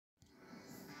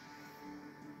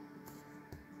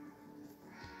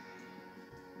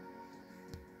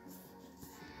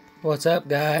What's up,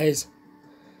 guys?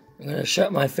 I'm gonna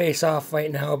shut my face off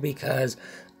right now because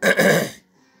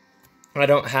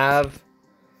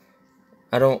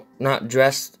not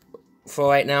dressed for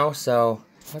right now, so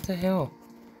what the hell?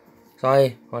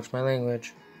 Sorry, watch my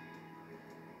language.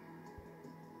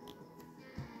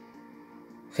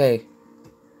 Okay.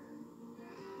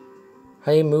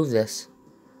 How do you move this?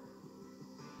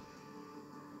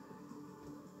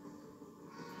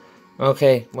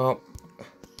 Okay, well.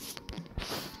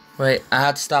 Wait, I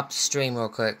had to stop the stream real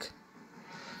quick.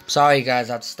 Sorry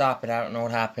guys, I had to stop it. I don't know what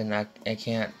happened. I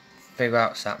can't figure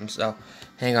out something, so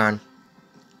hang on.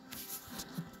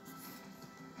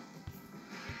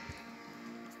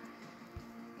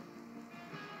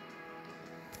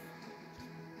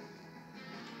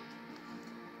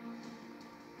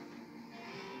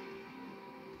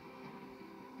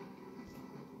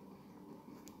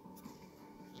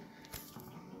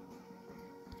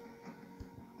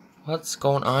 What's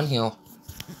going on here?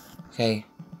 Okay,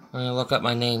 I'm gonna look up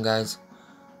my name, guys.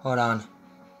 Hold on.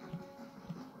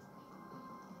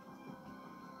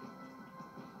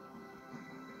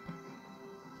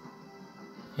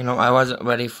 You know, I wasn't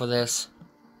ready for this.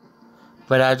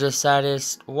 But I decided,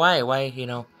 why, I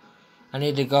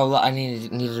need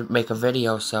to make a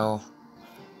video, so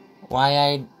why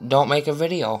I don't make a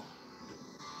video?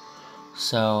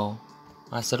 So,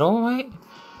 I said, alright.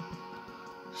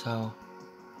 So,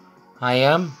 I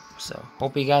am. So,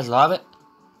 hope you guys love it.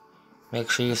 Make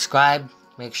sure you subscribe.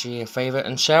 Make sure you favorite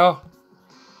and share.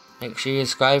 Make sure you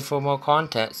subscribe for more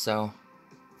content. So,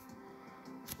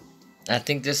 I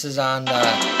think this is on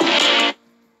the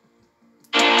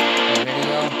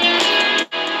video.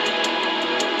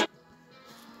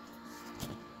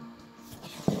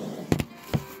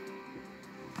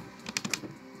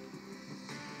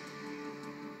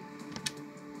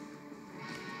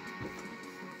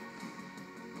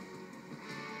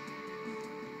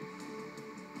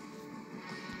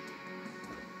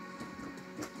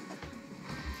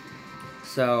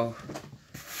 So,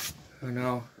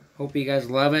 hope you guys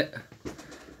love it.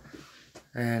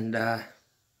 And,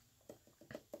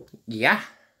 yeah,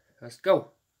 let's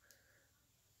go.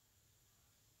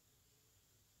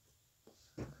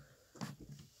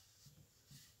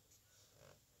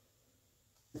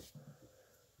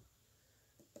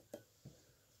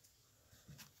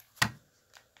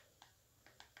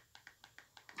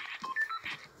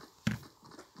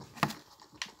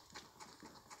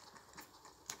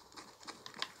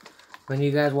 When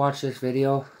you guys watch this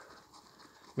video,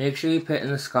 make sure you put in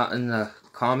the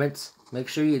comments. Make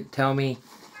sure you tell me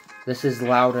this is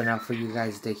loud enough for you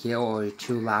guys to hear or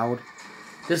too loud.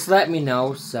 Just let me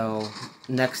know so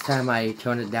next time I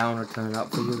turn it down or turn it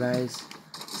up for you guys.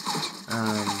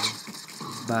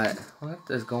 But what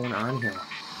is going on here?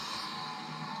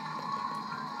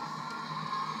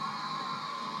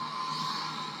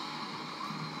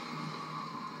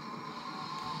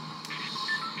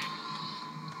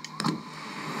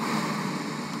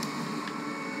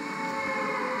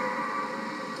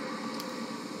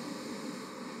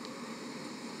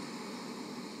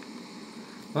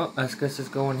 Well, I guess it's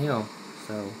going here,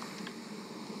 so.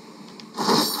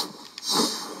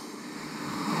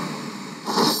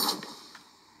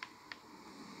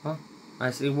 Oh,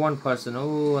 I see one person.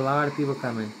 Oh, a lot of people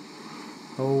coming.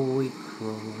 Holy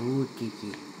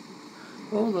crikey.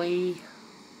 Holy.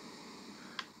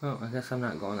 Oh, I guess I'm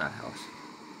not going to that house.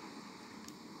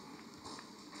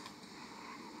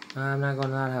 I'm not going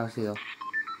to that house either.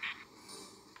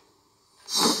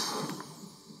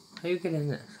 How you get in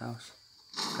this house?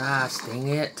 Ah, dang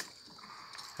it.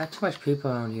 Got too much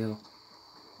people around you.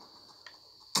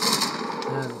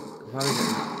 I'm probably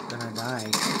gonna die.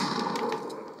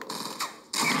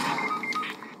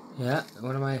 Yeah,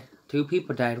 one of my 2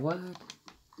 people died. What?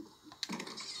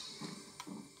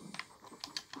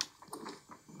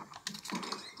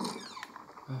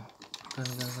 Oh, gun.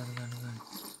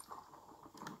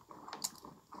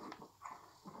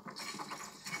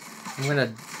 I'm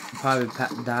gonna probably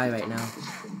die right now.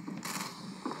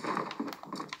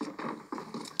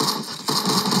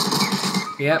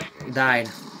 Yep, died.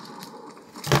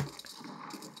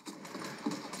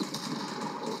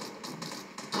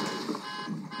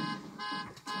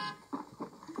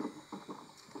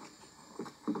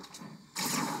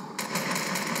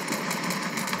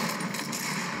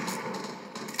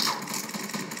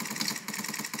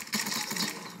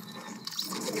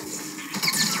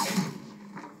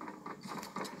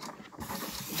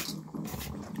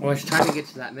 I was trying to get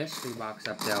to that mystery box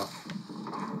up there,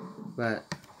 but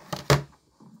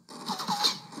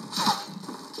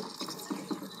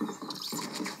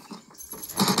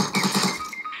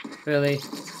really,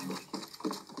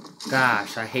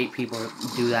 Gosh, I hate people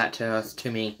do that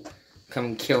to me. Come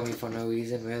and kill me for no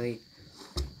reason, really.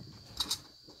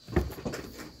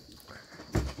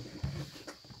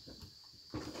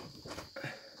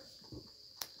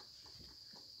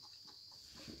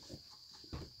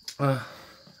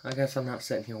 I guess I'm not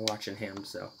sitting here watching him,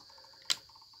 so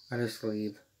I just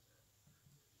leave.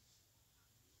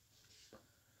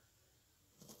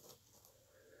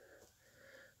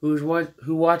 Who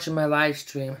watching my live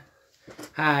stream?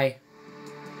 Hi.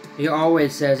 He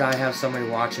always says I have somebody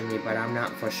watching me, but I'm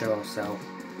not for sure, so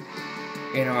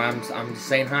you know, I'm just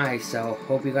saying hi. So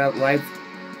hope you got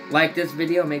like this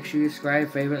video. Make sure you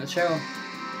subscribe, favorite the show.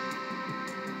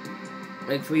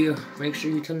 Make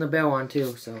sure you turn the bell on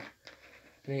too. So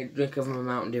I need a drink of my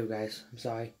Mountain Dew, guys. I'm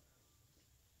sorry.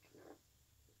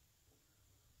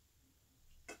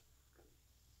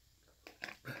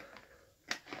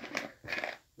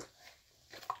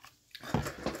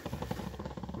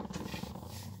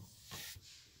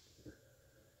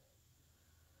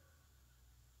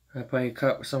 I play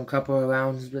some couple of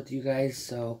rounds with you guys,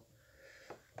 so.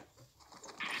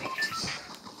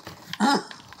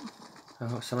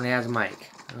 Oh, somebody has a mic.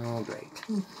 Oh, great.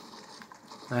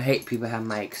 I hate people have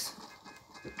mics.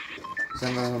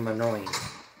 Some of them are annoying.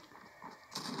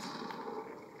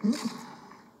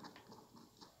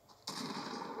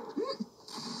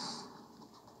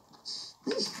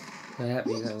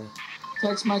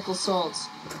 Text Michael Saltz.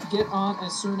 Get on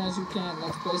as soon as you can.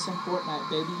 Let's play some Fortnite,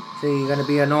 baby. See, you're gonna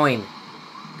be annoying.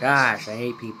 Gosh, I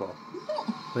hate people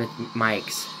with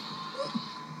mics.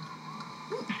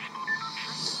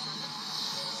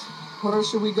 Where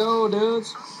should we go,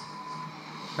 dudes?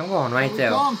 I'm going right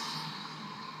there.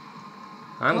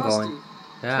 I'm going.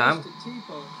 Yeah,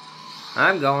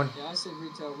 I'm going. Yeah, I said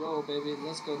retail roll, baby.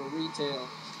 Let's go to retail.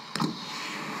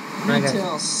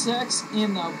 Retail sex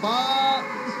in the butt.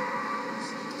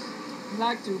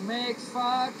 Like to make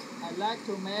fuck. I like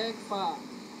to make fuck.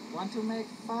 Want to make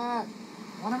fuck.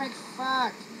 Want to make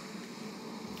fuck.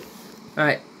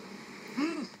 Alright.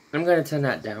 I'm gonna turn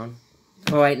that down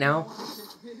for right now.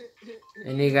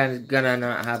 And you guys gonna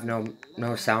not have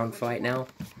no sound for right now.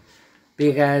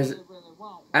 Because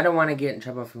I don't want to get in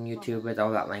trouble from YouTube with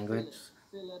all that language.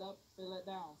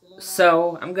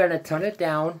 So I'm gonna turn it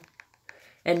down.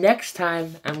 And next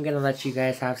time I'm gonna let you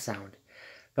guys have sound.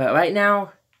 But right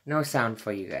now, no sound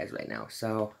for you guys right now.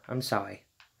 So I'm sorry.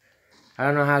 I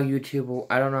don't know how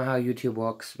YouTube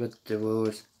works with the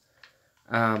rules.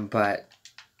 But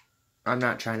I'm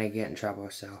not trying to get in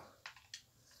trouble, so.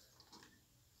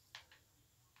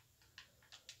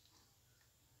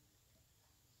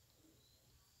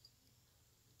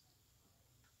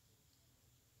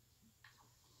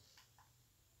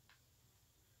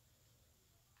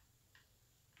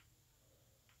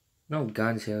 No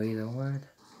guns here either, what?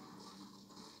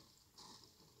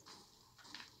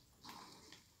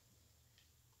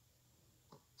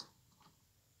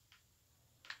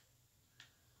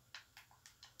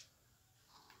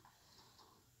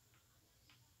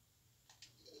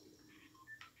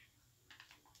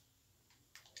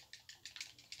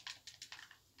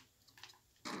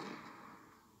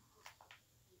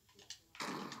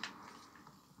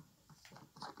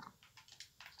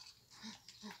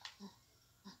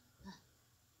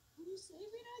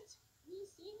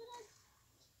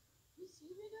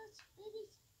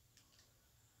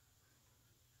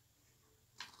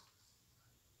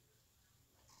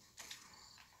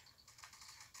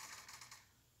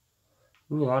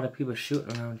 Ooh, a lot of people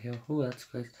shooting around here. Ooh, that's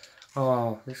crazy.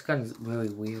 Oh, this gun's really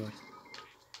weird.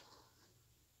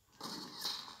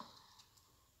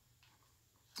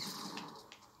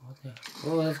 What the?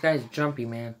 Oh, this guy's jumpy,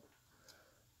 man.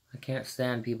 I can't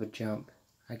stand people jump.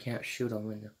 I can't shoot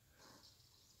them in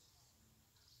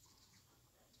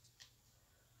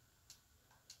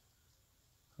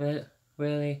the...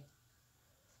 Really?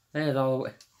 That is all the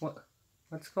way...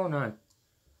 What's going on?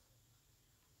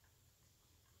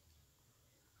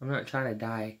 I'm not trying to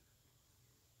die.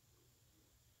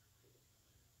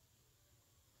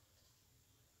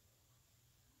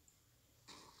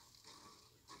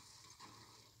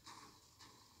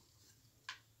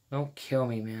 Don't kill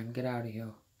me, man. Get out of here.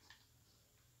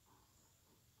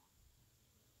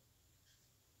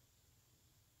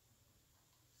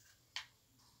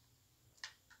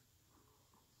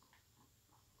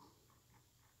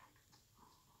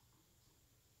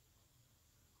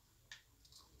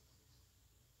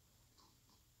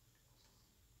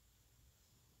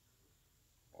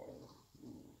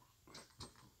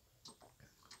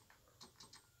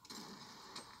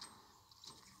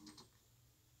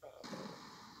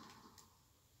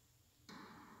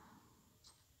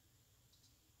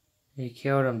 You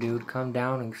killed him, dude. Come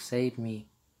down and save me.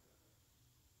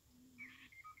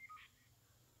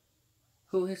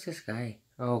 Who is this guy?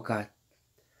 Oh, God.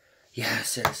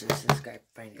 Yes, this guy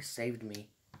finally saved me.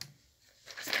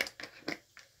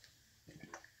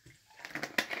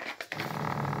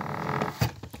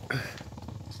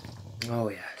 Oh,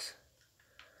 yes.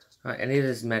 Alright, I need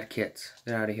his med kits.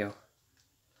 Get out of here.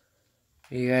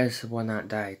 You guys will not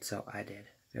die, so I did.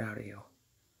 Get out of here.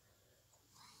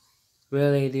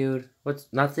 Really, dude?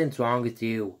 Nothing's wrong with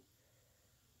you.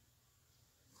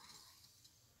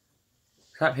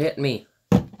 Stop hitting me.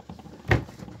 I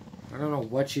don't know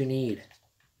what you need.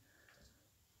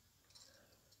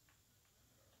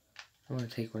 I want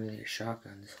to take one of these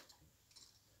shotguns.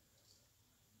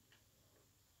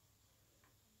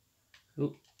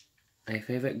 Ooh, my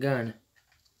favorite gun.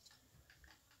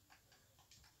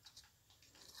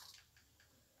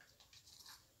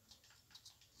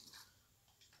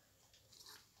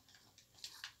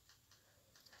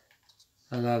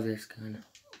 I love this gun.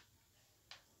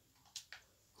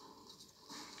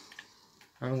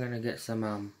 I'm gonna get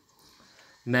some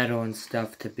metal and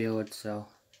stuff to build, so.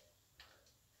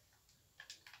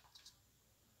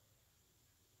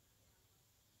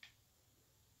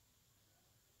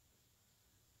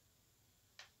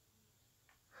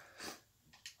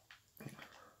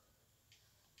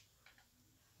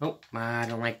 Oh, I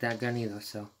don't like that gun either,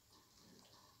 so.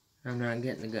 I'm not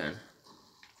getting the gun.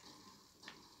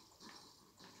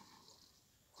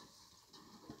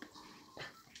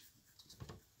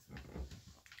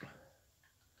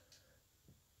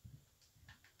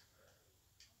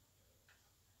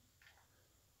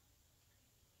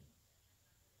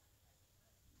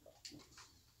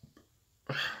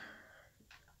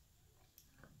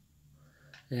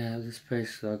 Yeah, this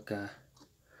place look,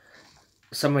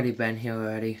 somebody been here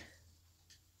already.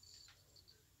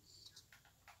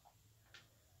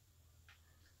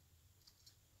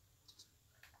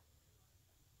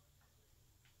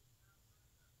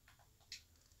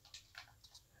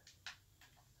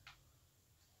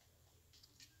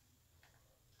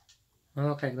 Well,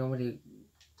 look like nobody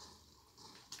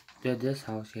did this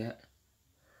house yet.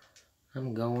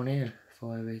 I'm going in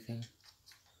for everything.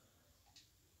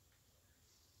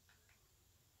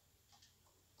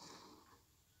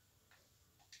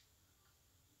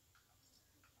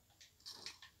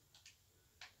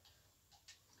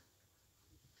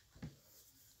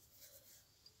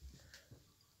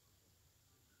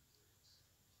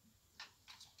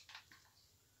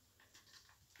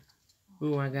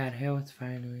 Ooh, I got health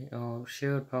finally. Oh,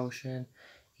 shield potion.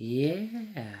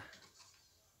 Yeah.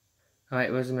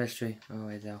 Alright, where's the mystery? Oh,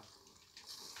 wait, though.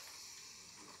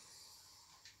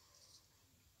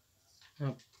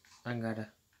 Oh, I got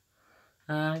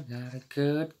a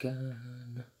good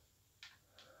gun.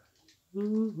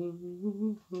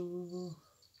 Ooh.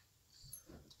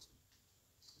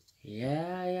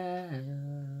 Yeah, yeah.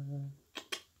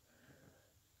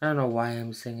 I don't know why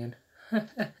I'm singing.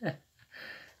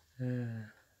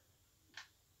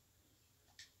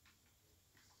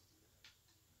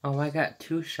 Oh, I got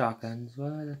 2 shotguns.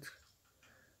 Well, that's...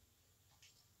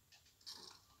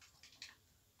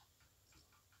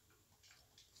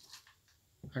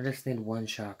 I just need 1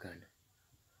 shotgun.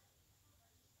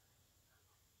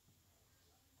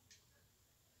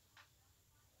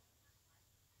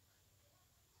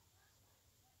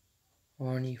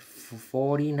 Only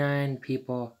 49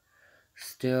 people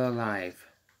still alive.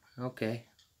 Okay.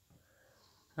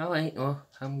 Alright, well,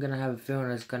 I'm gonna have a feeling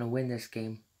I was gonna win this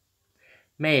game.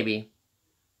 Maybe.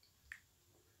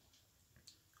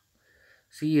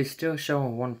 See, you're still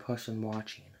showing 1 person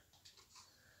watching.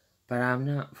 But I'm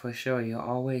not for sure. You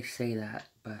always say that,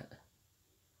 but...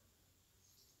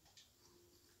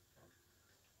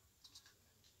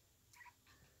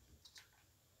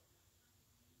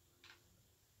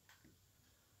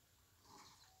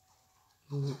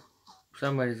 Ooh,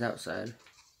 somebody's outside.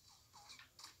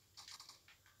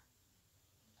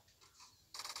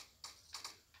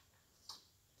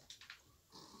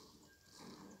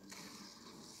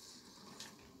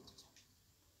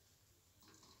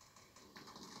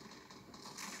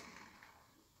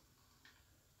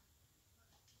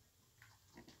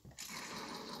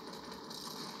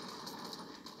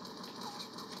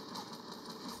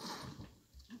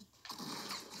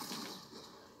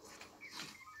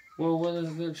 Well, what is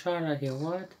a good shot out here?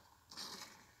 What?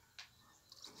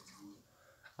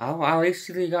 Oh, at least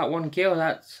he got 1 kill.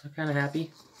 That's kind of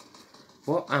happy.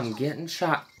 Well, I'm getting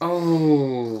shot.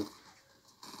 Oh!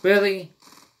 Really?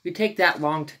 You take that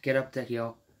long to get up that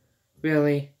hill?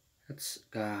 Really? That's...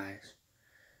 guys.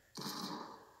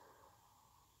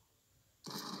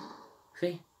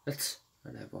 See? That's...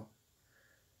 whatever.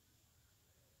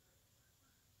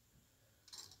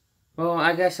 Well,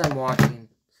 I guess I'm watching,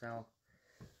 so.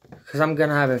 Because I'm going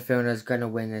to have a feeling that's going to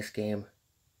win this game.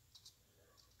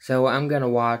 So I'm going to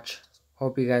watch.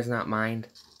 Hope you guys not mind.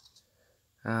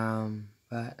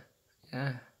 But,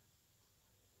 yeah.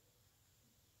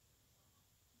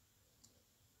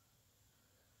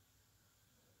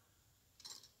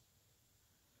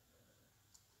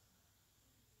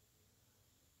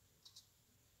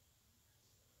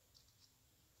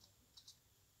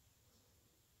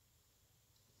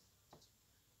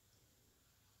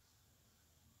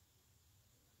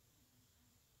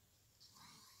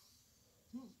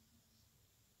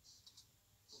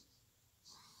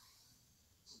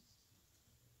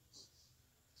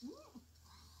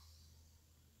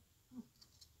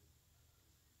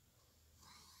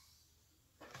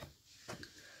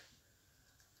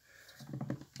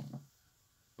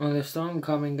 Well, the storm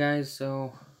coming, guys,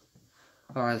 so...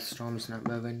 Oh, the storm's not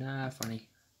moving. Ah, funny.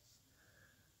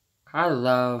 I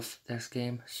love this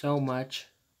game so much.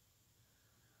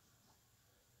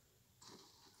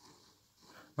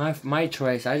 My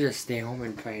choice, I just stay home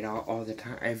and play it all the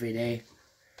time, every day.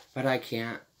 But I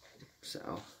can't,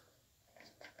 so...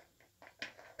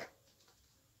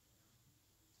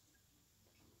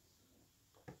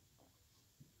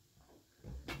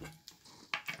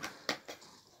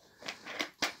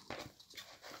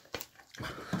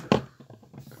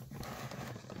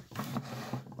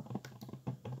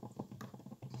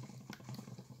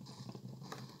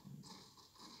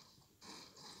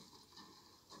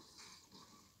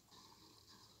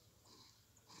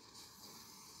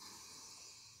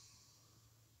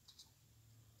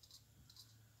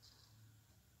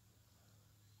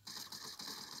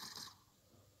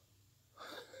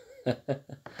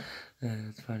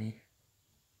 That's funny.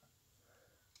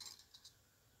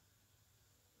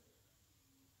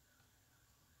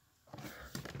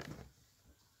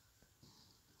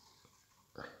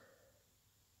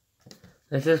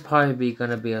 This is probably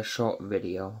gonna be a short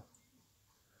video.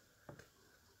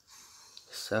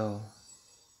 So...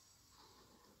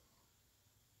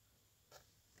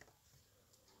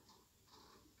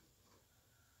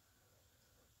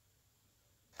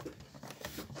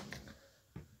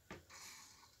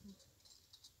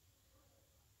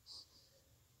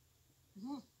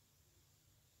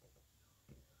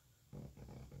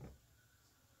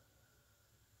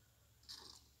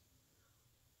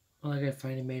 Oh, I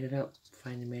finally made it up.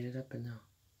 Finally made it up and now.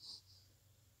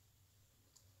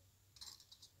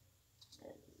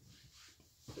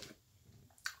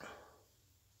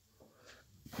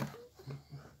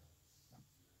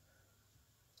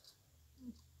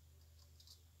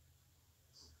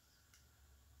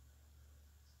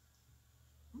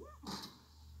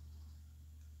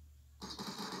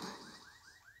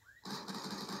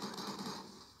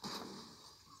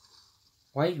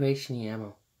 Why are you wasting the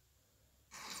ammo?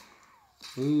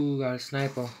 Ooh, got a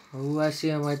sniper. Ooh, I see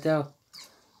him right there.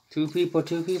 Two people,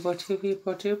 two people, two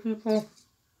people, two people.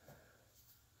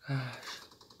 Gosh.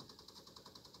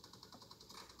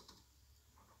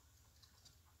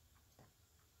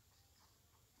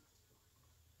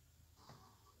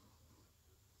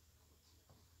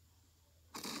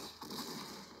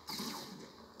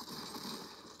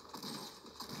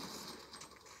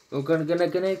 Oh,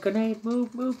 grenade. Move.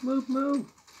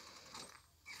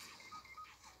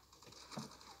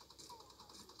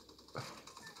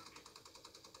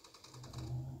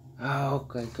 Oh,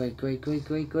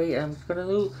 great. I'm just gonna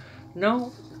lose.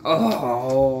 No.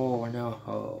 Oh,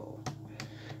 no.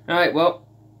 Alright, well.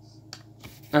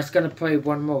 I'm just gonna play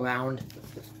one more round.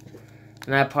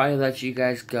 And I'll probably let you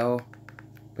guys go.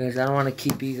 Because I don't want to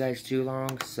keep you guys too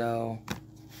long, so...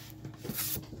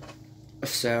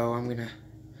 So, I'm gonna...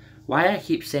 Why do I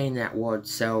keep saying that word,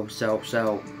 so?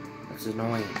 That's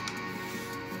annoying.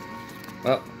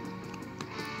 Well...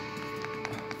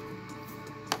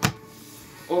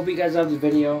 Hope you guys love the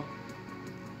video.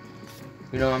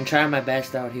 You know, I'm trying my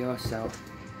best out here, so...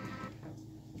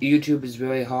 YouTube is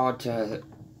really hard to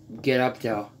get up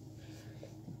there.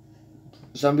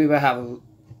 Some people have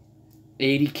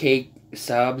 80k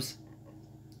subs.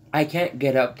 I can't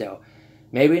get up there.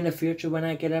 Maybe in the future when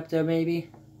I get up there, maybe.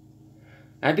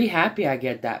 I'd be happy I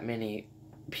get that many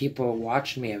people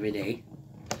watching me every day.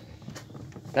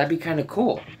 That'd be kind of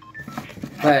cool.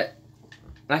 But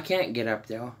I can't get up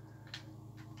there.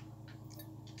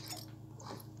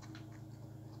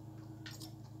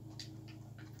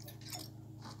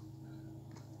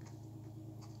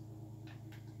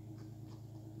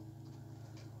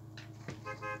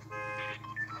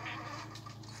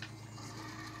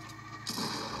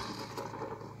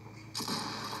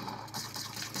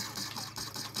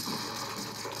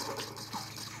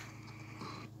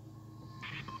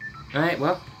 Alright,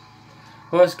 well,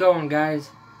 What's going, guys?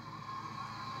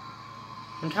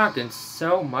 I'm talking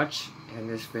so much in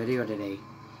this video today.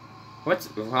 What's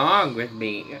wrong with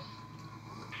me?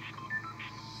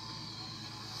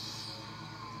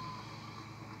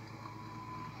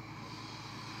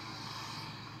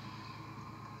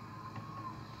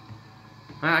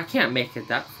 I can't make it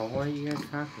that far. What are you guys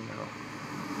talking about?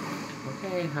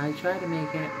 Okay, I try to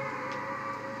make it.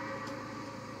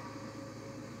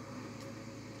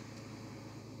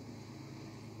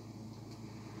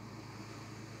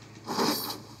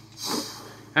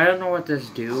 I don't know what this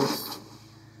do,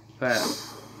 but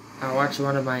I watched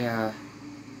one of my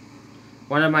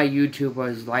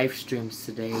YouTubers live streams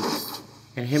today,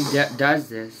 and him does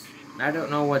this. I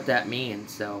don't know what that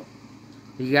means, so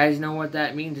if you guys know what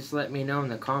that means, just let me know in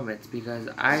the comments, because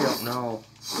I don't know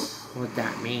what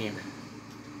that means.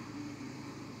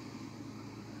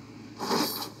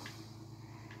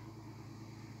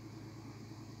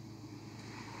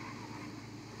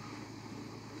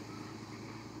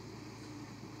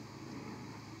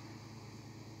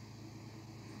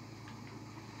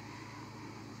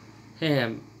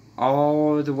 Him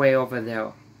all the way over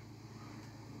there.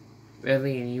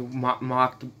 Really, and you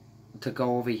mocked to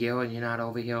go over here, and you're not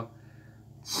over here.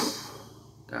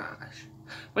 Gosh,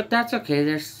 but that's okay.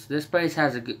 This place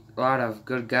has a lot of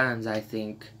good guns, I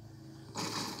think.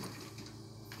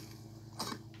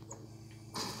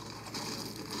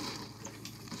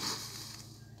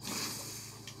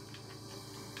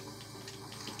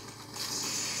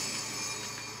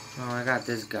 Oh, I got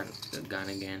this gun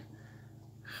again.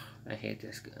 I hate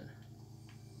this gun.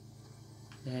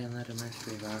 Yeah, let a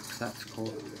mystery box. That's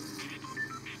cool.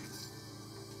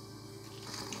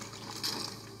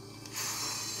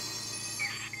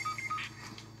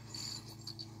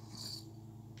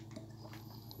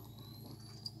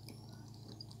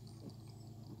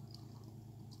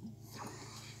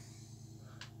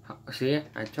 See,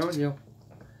 I told you.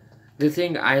 The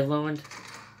thing I learned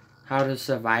how to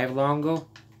survive longer,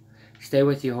 stay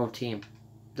with your whole team.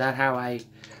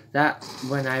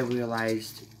 When I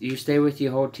realized you stay with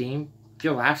your whole team,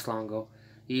 you'll last longer.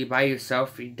 You by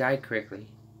yourself, you die quickly.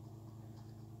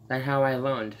 That's how I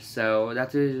learned. So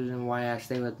that's the reason why I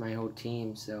stay with my whole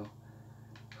team. So,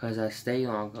 because I stay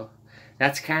longer.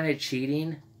 That's kind of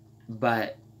cheating,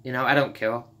 but you know I don't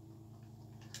care.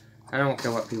 I don't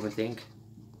care what people think.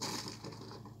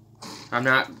 I'm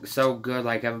not so good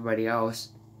like everybody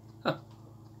else.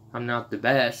 I'm not the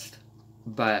best,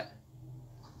 but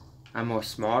I'm more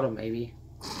smarter maybe.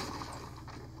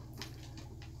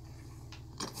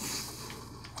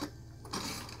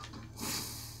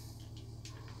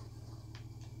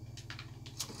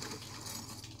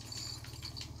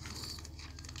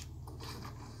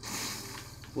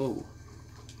 Whoa.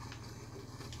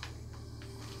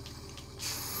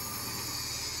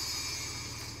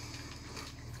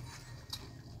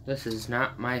 This is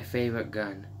not my favorite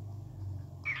gun.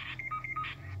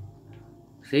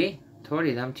 See? Told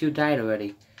you, them two died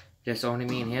already. Just only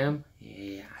me and him?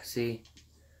 Yeah, see?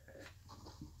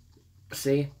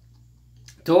 See?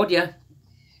 Told ya.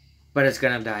 But it's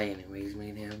gonna die anyways,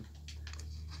 me and him.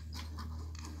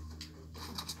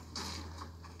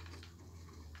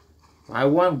 I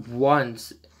won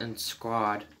once in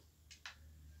squad.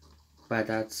 But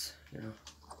that's, you know.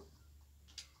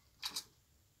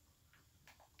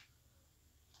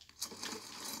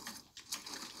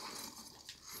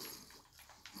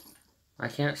 I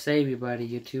can't save you, buddy.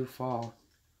 You're too far.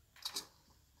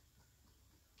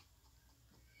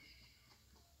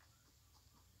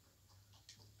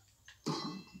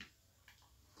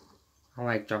 I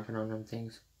like jumping on them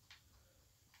things.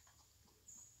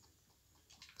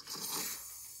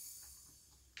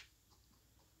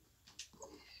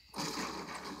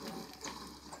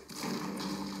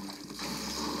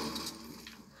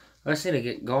 Let's need to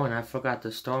get going. I forgot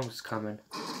the storm's coming.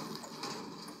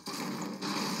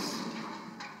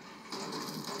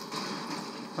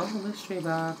 Oh, mystery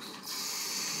box.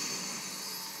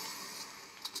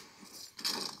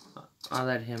 I'll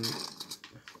let him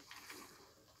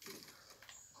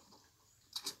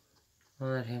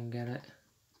get it.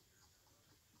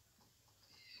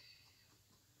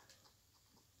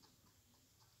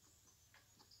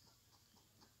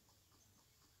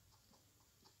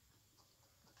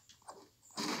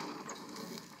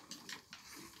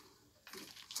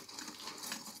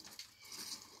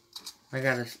 I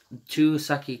got two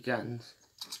sucky guns.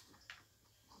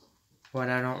 But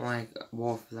I don't like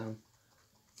both of them.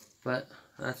 But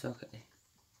that's okay.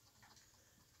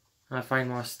 I find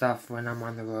more stuff when I'm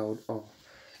on the road. Oh,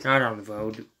 not on the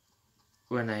road.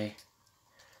 When I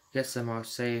get somewhere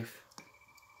safe.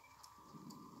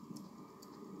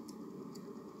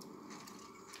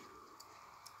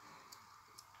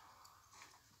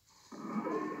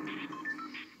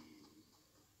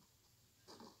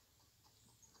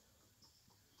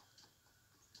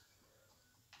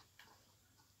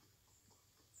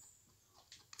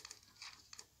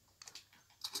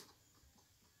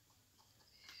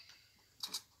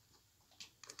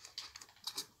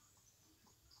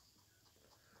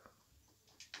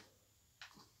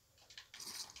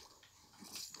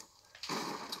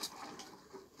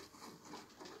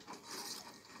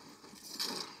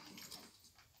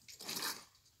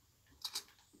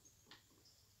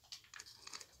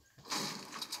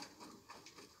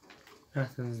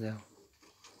 Nothing's there.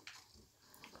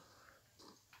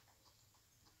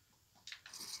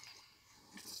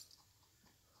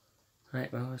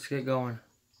 Alright, well, let's get going.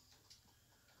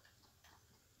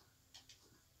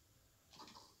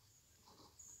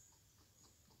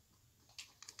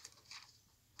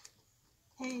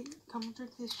 Hey, come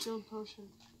drink this shield potion.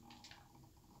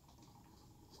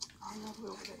 Oh, I love it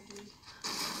over there, dude.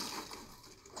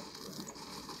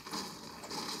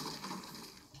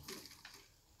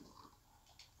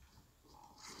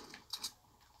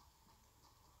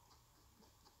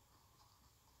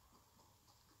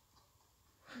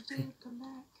 Dude, come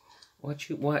back.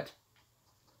 What?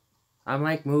 I'm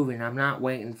like moving. I'm not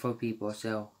waiting for people,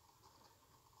 so.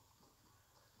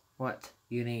 What?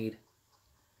 You need?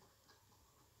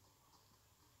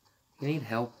 You need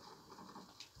help?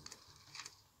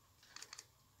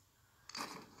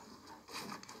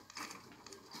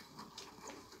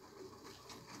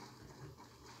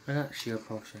 I got shield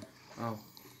potion. Oh.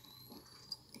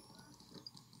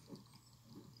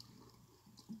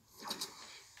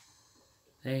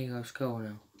 There you go, let's go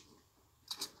now.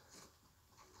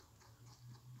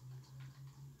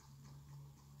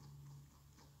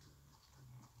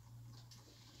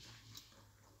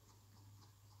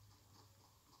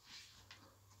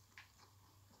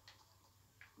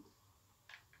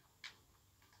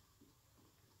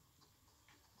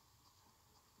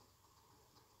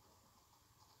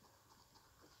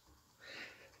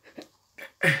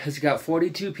 It's got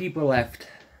 42 people left.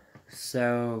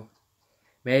 So,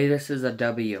 maybe this is a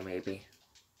W, maybe.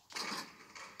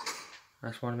 I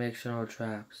just want to make sure no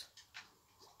traps.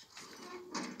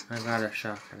 I got a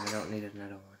shotgun, I don't need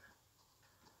another one.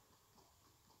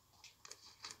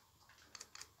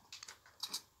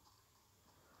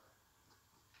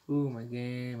 Ooh, my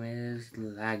game is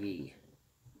laggy.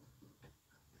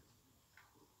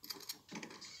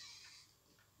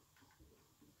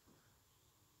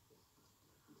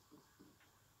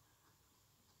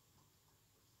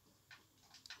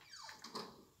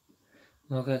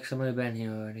 Look like somebody been here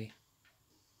already.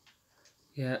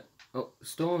 Yeah. Oh,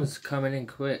 storm's coming in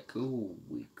quick. Ooh,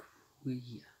 we.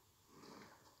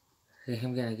 See,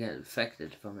 I'm gonna get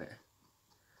infected from it.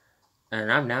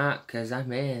 And I'm not, because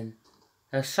I'm in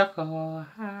a sucker.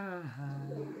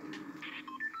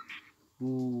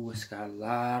 Ooh, it's got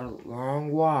a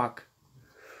long walk.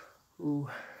 Ooh.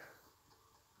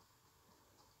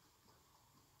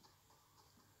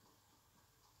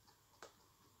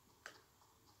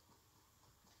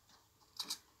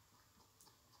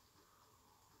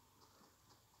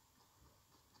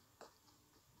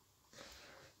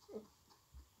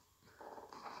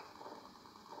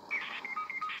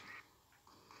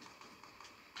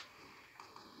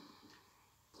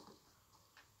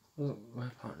 Oh, my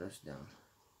partner's down.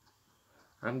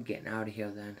 I'm getting out of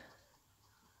here then.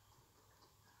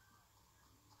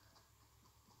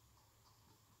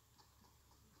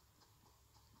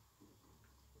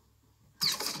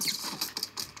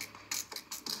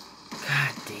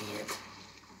 God dang it.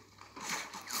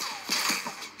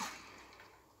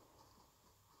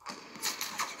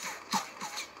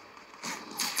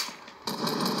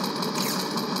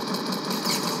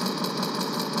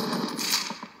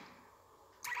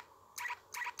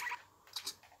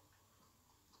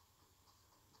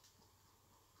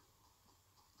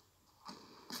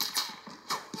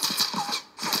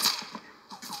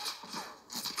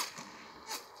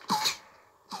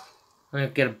 I'm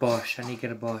gonna get a bush. I need to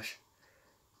get a bush.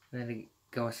 I need to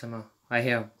go somewhere. Right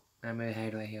here. I'm gonna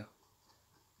hide right here.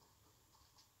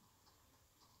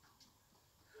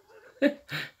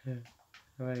 I'm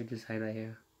gonna just hide right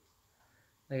here.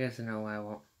 I guess I know why I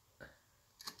won't.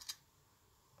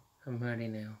 I'm ready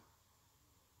now.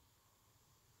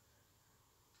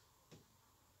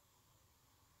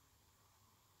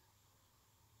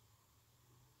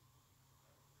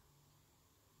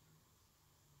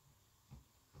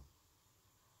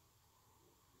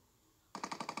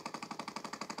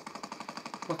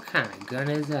 What kind of gun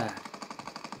is that?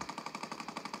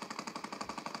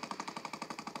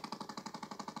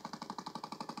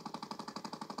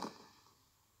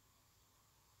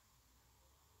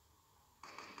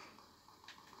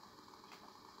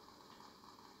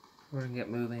 We're gonna get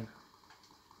moving.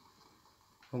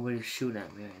 Nobody's shooting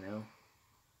at me right now.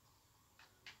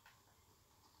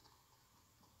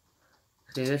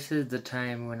 See, this is the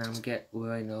time when I'm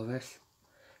really nervous.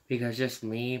 Because just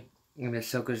me and the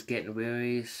circle's getting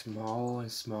really small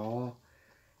and small.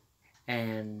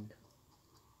 And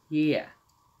yeah.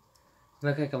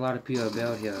 Look like a lot of people are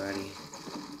built here already.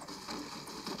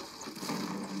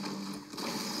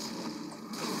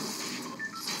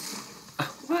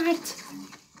 What?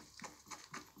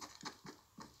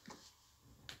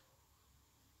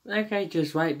 That guy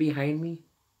just right behind me.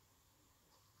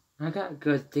 I got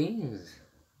good things.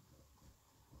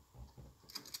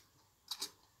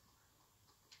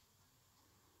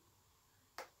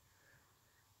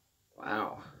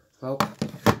 Wow. Well.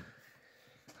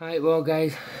 Alright, well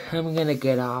guys, I'm gonna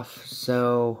get off.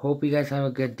 So, hope you guys have a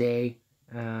good day.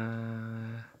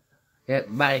 Yep,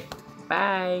 bye.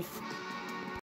 Bye.